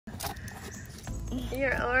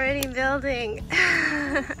You're already building.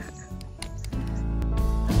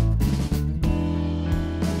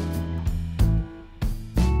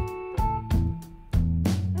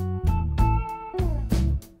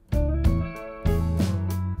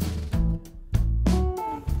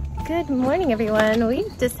 Good morning, everyone. We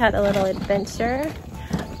just had a little adventure.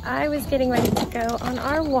 I was getting ready to go on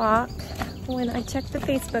our walk when I checked the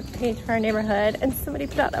Facebook page for our neighborhood and somebody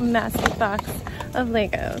put out a massive box of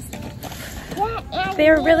Legos. They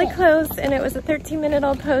were really close and it was a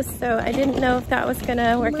 13-minute-old post, so I didn't know if that was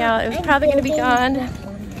gonna work out. It was probably gonna be gone.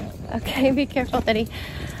 Okay, be careful, Betty.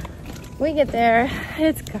 We get there,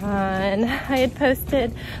 it's gone. I had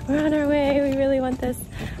posted, we're on our way, we really want this.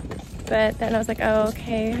 But then I was like, oh,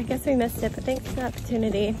 okay, I guess we missed it, but thanks for the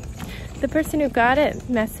opportunity. The person who got it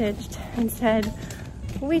messaged and said,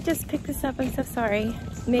 we just picked this up, I'm so sorry.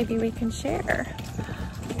 Maybe we can share.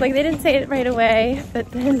 Like, they didn't say it right away, but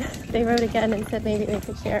then they wrote again and said maybe they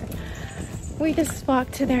could share. We just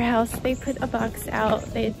walked to their house. They put a box out.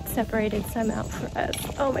 They separated some out for us.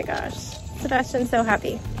 Oh my gosh, Sebastian's so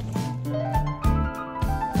happy.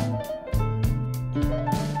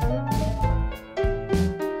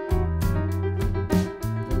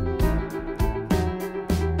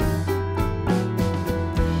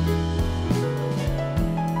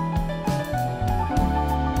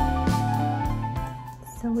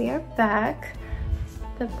 So we are back.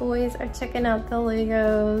 The boys are checking out the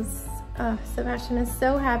Legos. Oh, Sebastian is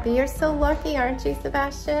so happy. You're so lucky, aren't you,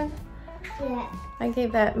 Sebastian? Yeah. I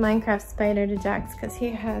gave that Minecraft spider to Jax because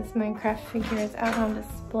he has Minecraft figures out on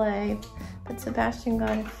display. But Sebastian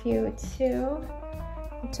got a few too.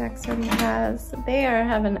 Jax already has. They are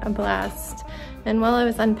having a blast. And while I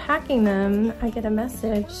was unpacking them, I get a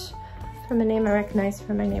message from a name I recognize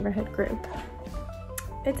from my neighborhood group.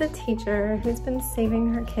 It's a teacher who's been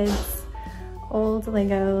saving her kids old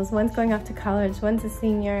Legos. One's going off to college, one's a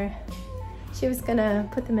senior. She was gonna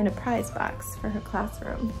put them in a prize box for her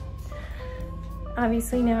classroom.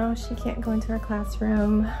 Obviously now she can't go into her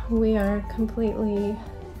classroom. We are completely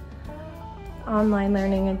online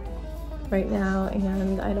learning right now,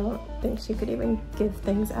 and I don't think she could even give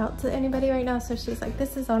things out to anybody right now. So she's like,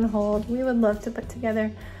 this is on hold. We would love to put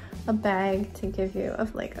together a bag to give you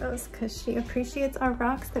of Legos because she appreciates our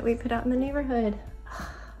rocks that we put out in the neighborhood.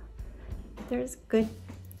 There's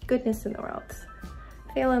goodness in the world.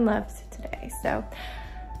 Feeling loved today. So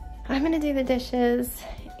I'm gonna do the dishes,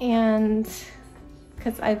 and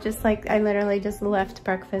because I literally just left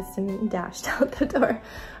breakfast and dashed out the door.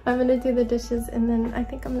 I'm gonna do the dishes, and then I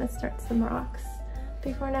think I'm gonna start some rocks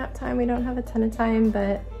before nap time. We don't have a ton of time,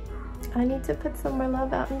 but I need to put some more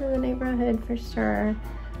love out into the neighborhood for sure.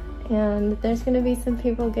 And there's gonna be some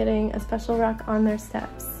people getting a special rock on their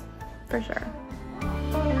steps, for sure.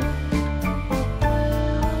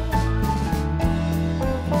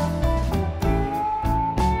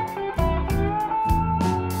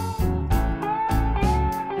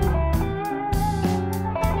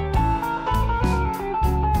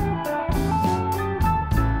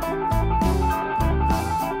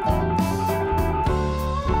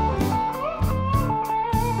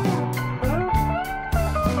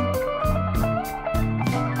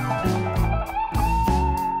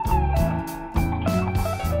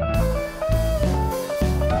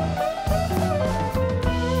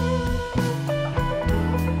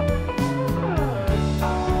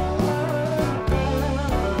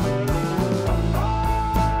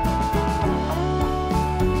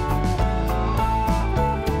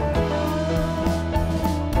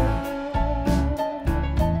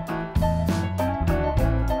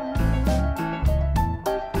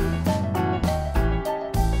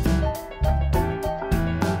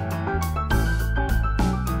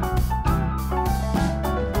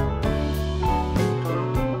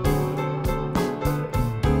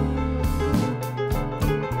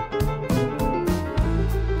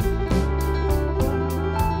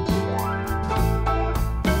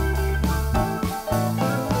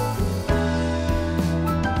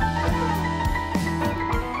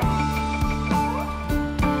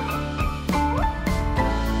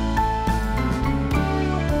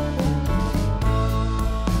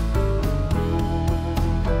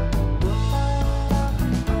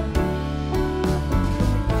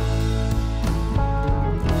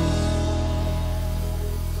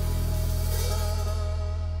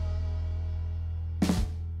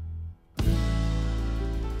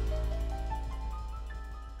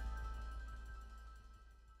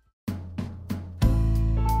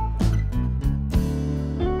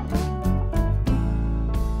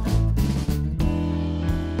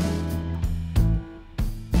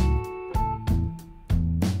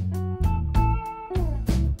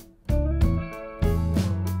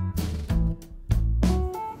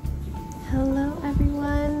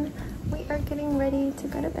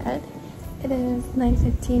 It is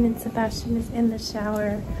 9:15 and Sebastian is in the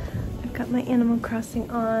shower. I've got my Animal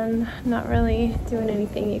Crossing on, not really doing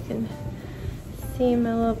anything. You can see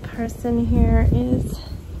my little person here is,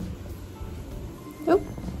 oh,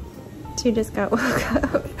 she just got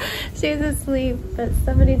woke up. She's asleep, but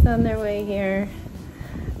somebody's on their way here.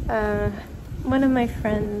 One of my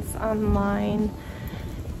friends online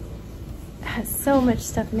has so much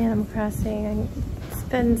stuff in Animal Crossing and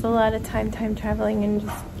spends a lot of time traveling and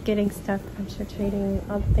just getting stuff, adventure trading,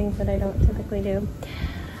 all the things that I don't typically do.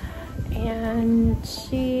 And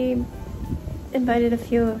she invited a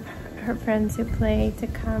few of her friends who play to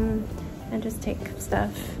come and just take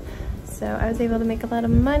stuff. So I was able to make a lot of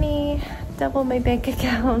money, double my bank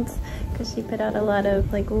account, because she put out a lot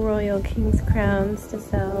of like royal king's crowns to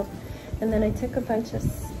sell. And then I took a bunch of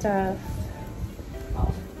stuff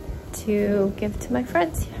to give to my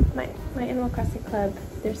friends, my Animal Crossing club.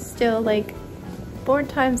 There's still like 4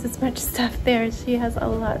 times as much stuff there. She has a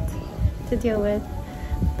lot to deal with,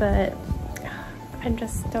 but I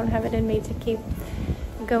just don't have it in me to keep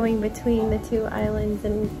going between the 2 islands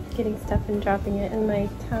and getting stuff and dropping it, and my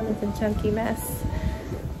town is a junky mess.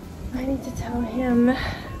 I need to tell him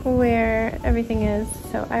where everything is,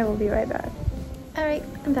 so I will be right back. Alright,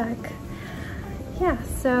 I'm back. Yeah,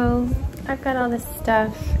 so I've got all this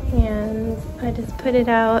stuff and I just put it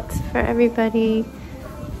out for everybody.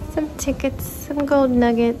 Some tickets, some gold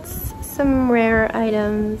nuggets, some rare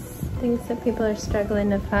items, things that people are struggling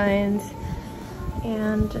to find.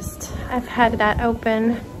 And just, I've had that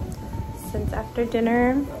open since after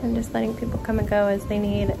dinner. I'm just letting people come and go as they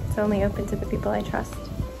need. It's only open to the people I trust.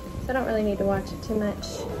 So I don't really need to watch it too much.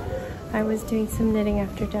 I was doing some knitting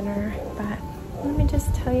after dinner, but let me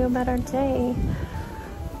just tell you about our day.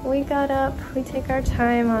 We got up, we take our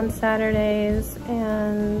time on Saturdays,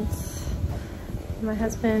 and my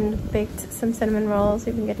husband baked some cinnamon rolls.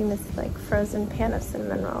 We've been getting this like frozen pan of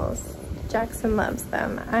cinnamon rolls. Jackson loves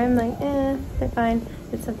them. I'm like, they're fine.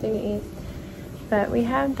 It's something to eat. But we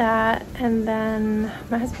had that, and then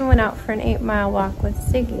my husband went out for an 8-mile walk with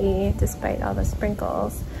Siggy, despite all the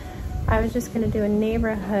sprinkles. I was just gonna do a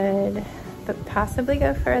neighborhood, but possibly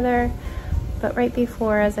go further. But right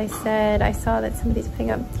before, as I said, I saw that somebody's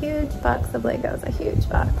putting up a huge box of Legos, a huge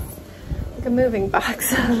box, like a moving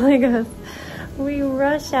box of Legos. We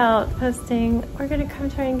rush out posting, we're gonna come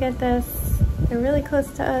try and get this. They're really close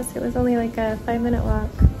to us. It was only like a 5-minute walk,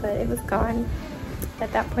 but it was gone.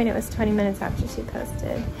 At that point, it was 20 minutes after she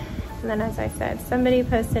posted. And then, as I said, somebody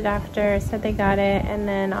posted after, said they got it, and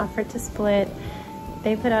then offered to split.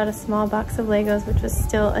 They put out a small box of Legos, which was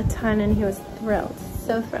still a ton, and he was thrilled,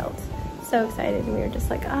 so excited. And we were just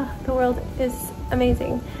like, oh, the world is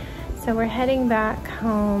amazing. So we're heading back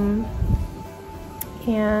home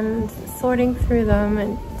and sorting through them,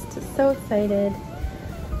 and just so excited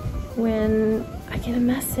when I get a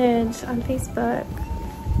message on Facebook,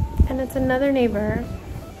 and it's another neighbor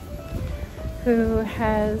who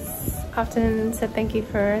has often said thank you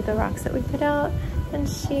for the rocks that we put out, and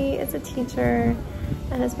she is a teacher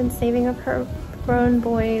and has been saving up her grown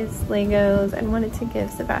boys Legos and wanted to give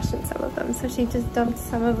Sebastian some of them, so she just dumped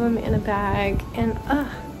some of them in a bag, and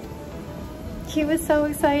he was so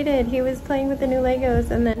excited. He was playing with the new Legos,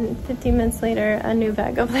 and then 15 minutes later a new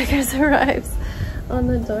bag of Legos arrives on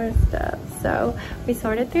the doorstep. So we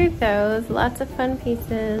sorted through those, lots of fun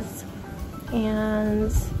pieces, and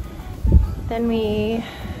then we,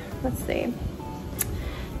 let's see,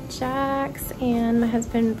 Jax and my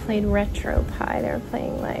husband played Retro Pie. They were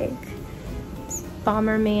playing like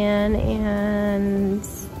Bomberman and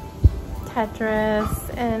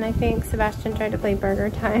Tetris, and I think Sebastian tried to play Burger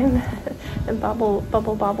Time and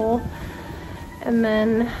Bubble. And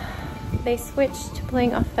then they switched to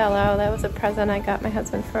playing Othello. That was a present I got my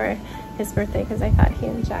husband for his birthday because I thought he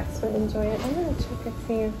and Jax would enjoy it. I'm gonna check and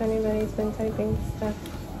see if anybody's been typing stuff.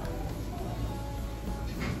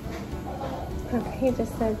 Okay, he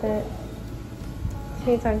just said that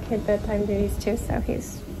he's on kid bedtime duties too, so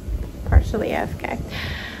he's partially AFK.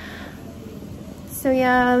 So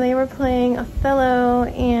yeah, they were playing Othello,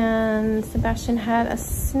 and Sebastian had a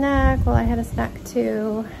snack. Well, I had a snack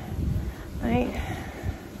too. My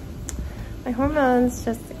hormones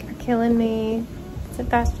just are killing me.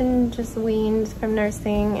 Sebastian just weaned from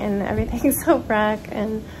nursing, and everything's so wreck,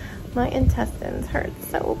 and my intestines hurt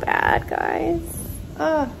so bad, guys.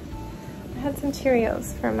 Oh, I had some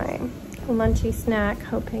Cheerios for my lunchy snack,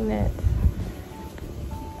 hoping that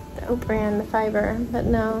the Oprah and the fiber, but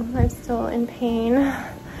no, I'm still in pain.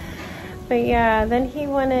 But yeah, then he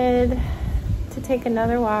wanted to take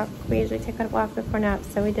another walk. We usually take a walk before naps,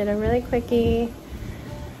 so we did a really quickie.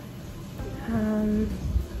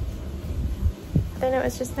 then it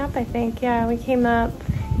was just nap, I think. Yeah, we came up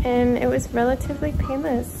and it was relatively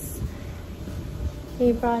painless.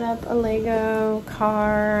 He brought up a Lego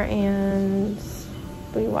car and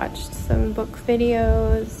we watched some book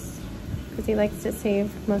videos because he likes to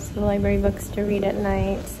save most of the library books to read at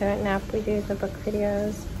night. So at nap we do the book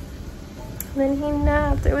videos. And then he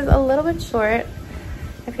napped. It was a little bit short.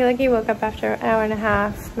 I feel like he woke up after an hour and a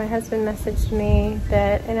half. My husband messaged me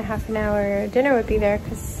that in a half an hour dinner would be there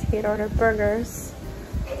because he had ordered burgers.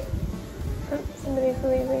 Oh, somebody's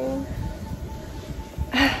leaving.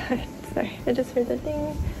 Sorry, I just heard the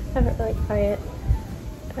ding. I have it really quiet,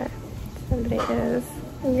 but somebody is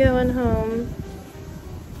going home.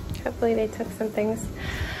 Hopefully they took some things.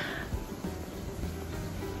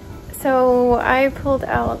 So I pulled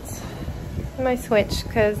out my Switch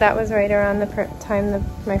because that was right around the time that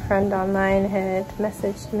my friend online had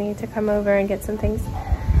messaged me to come over and get some things.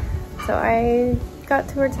 So I got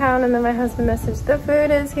to her town and then my husband messaged, the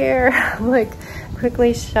food is here. Like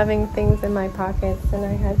quickly shoving things in my pockets, and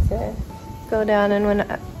I had to go down, and when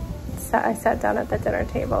I sat down at the dinner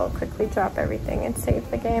table, quickly drop everything and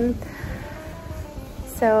save the game.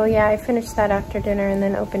 So yeah, I finished that after dinner and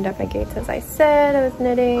then opened up my gates as I said. I was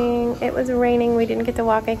knitting. It was raining. We didn't get to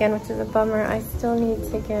walk again, which is a bummer. I still need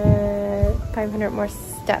to get 500 more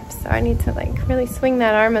steps. So I need to like really swing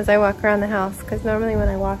that arm as I walk around the house, because normally when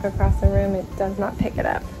I walk across the room, it does not pick it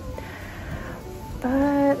up.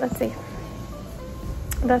 But let's see.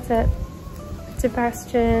 That's it.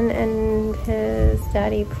 Sebastian and his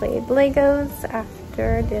daddy played Legos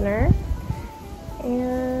after dinner.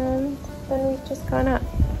 And then we've just gone up.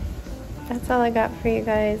 That's all I got for you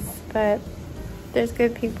guys, but there's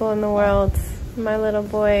good people in the world. My little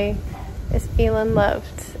boy is feeling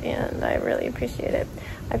loved and I really appreciate it.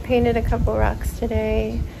 I painted a couple rocks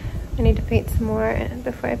today. I need to paint some more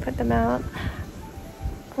before I put them out.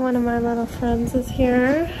 One of my little friends is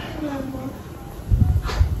here.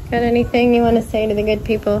 Got anything you want to say to the good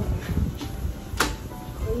people?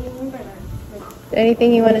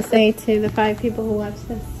 Anything you want to say to the 5 people who watch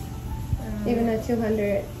this? Even though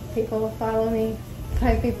 200 people will follow me,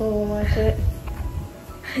 5 people will watch it.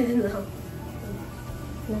 I don't know.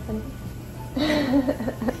 Nothing? I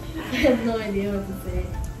have no idea what to say.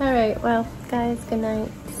 Alright, well, guys, good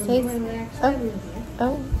night.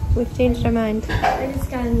 Oh, we've changed our mind. I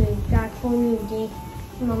just got a whole new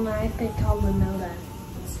game on my iPad called Winona.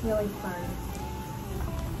 It's really fun.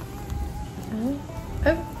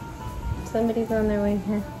 Oh, somebody's on their way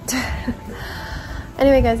here.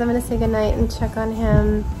 Anyway, guys, I'm going to say goodnight and check on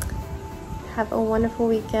him. Have a wonderful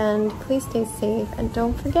weekend. Please stay safe and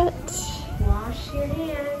don't forget. Wash your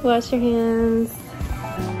hands. Wash your hands.